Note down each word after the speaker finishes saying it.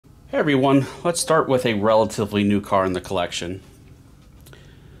Hey everyone, let's start with a relatively new car in the collection.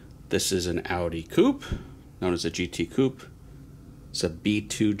 This is an Audi Coupe, known as a GT Coupe. It's a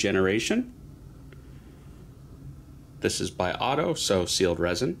B2 generation. This is by Auto, so sealed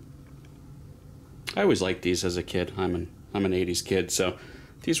resin. I always liked these as a kid. I'm an 80s kid, so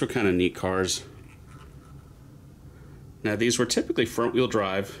these were kind of neat cars. Now these were typically front wheel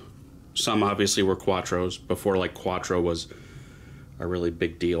drive. Some obviously were Quattros, before like Quattro was a really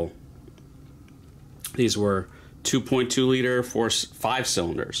big deal. These were 2.2 liter, 5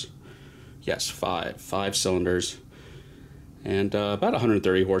 cylinders. Yes, five cylinders. And about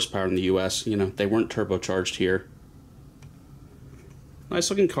 130 horsepower in the US. You know, they weren't turbocharged here. Nice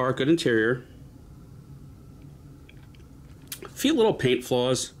looking car, good interior. A few little paint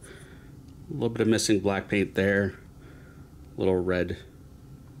flaws. A little bit of missing black paint there. A little red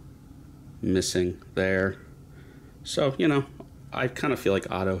missing there. So, you know, I kind of feel like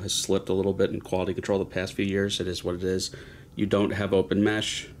Auto has slipped a little bit in quality control the past few years. It is what it is. You don't have open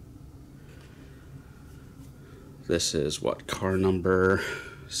mesh. This is what, car number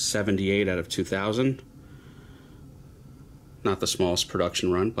 78 out of 2000. Not the smallest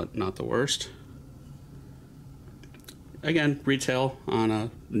production run, but not the worst. Again, retail on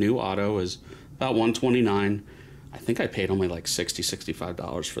a new Auto is about $129. I think I paid only like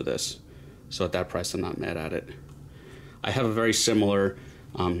 $65 for this. So at that price, I'm not mad at it. I have a very similar,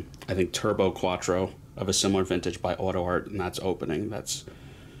 I think, Turbo Quattro of a similar vintage by Auto Art, and that's opening. That's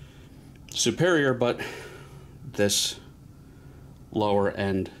superior, but this lower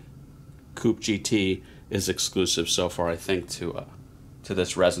end Coupe GT is exclusive so far, I think, to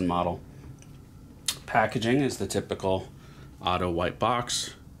this resin model. Packaging is the typical Auto white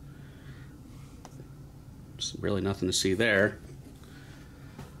box. There's really nothing to see there.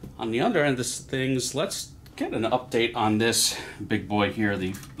 On the other end of things, let's get an update on this big boy here,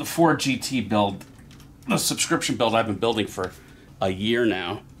 the Ford GT build, the subscription build I've been building for a year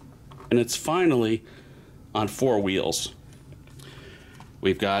now. And it's finally on 4 wheels.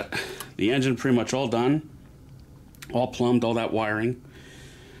 We've got the engine pretty much all done, all plumbed, all that wiring,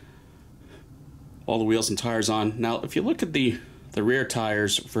 all the wheels and tires on. Now, if you look at the rear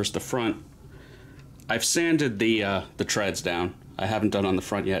tires versus the front, I've sanded the treads down. I haven't done on the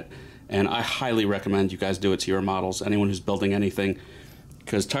front yet. And I highly recommend you guys do it to your models, anyone who's building anything,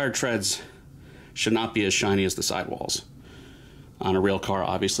 because tire treads should not be as shiny as the sidewalls. On a real car,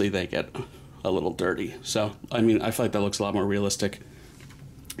 obviously, they get a little dirty. So, I mean, I feel like that looks a lot more realistic.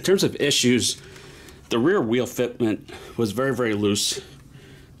 In terms of issues, the rear wheel fitment was very, very loose.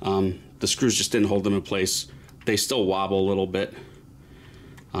 The screws just didn't hold them in place. They still wobble a little bit.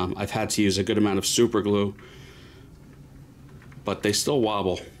 I've had to use a good amount of super glue, but they still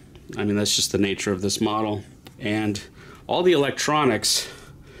wobble. I mean, that's just the nature of this model. And all the electronics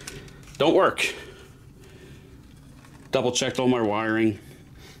don't work. Double checked all my wiring,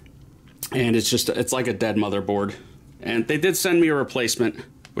 and it's like a dead motherboard. And they did send me a replacement,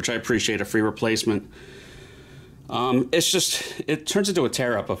 which I appreciate, a free replacement. It turns into a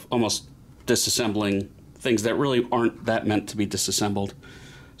tear up of almost disassembling things that really aren't that meant to be disassembled.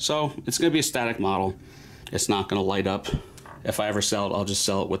 So it's going to be a static model. It's not going to light up. If I ever sell it, I'll just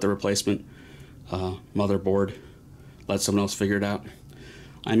sell it with the replacement motherboard. Let someone else figure it out.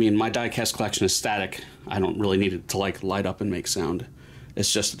 I mean, my diecast collection is static. I don't really need it to like light up and make sound.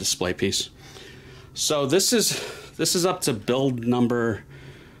 It's just a display piece. So this is up to build number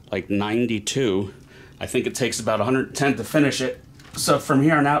like 92. I think it takes about 110 to finish it. So from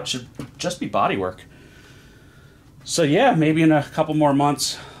here on out, it should just be bodywork. So yeah, maybe in a couple more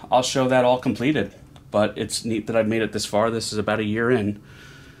months, I'll show that all completed. But it's neat that I've made it this far. This is about a year in.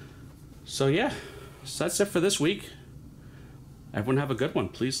 So yeah, so that's it for this week. Everyone have a good one.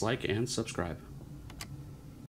 Please like and subscribe.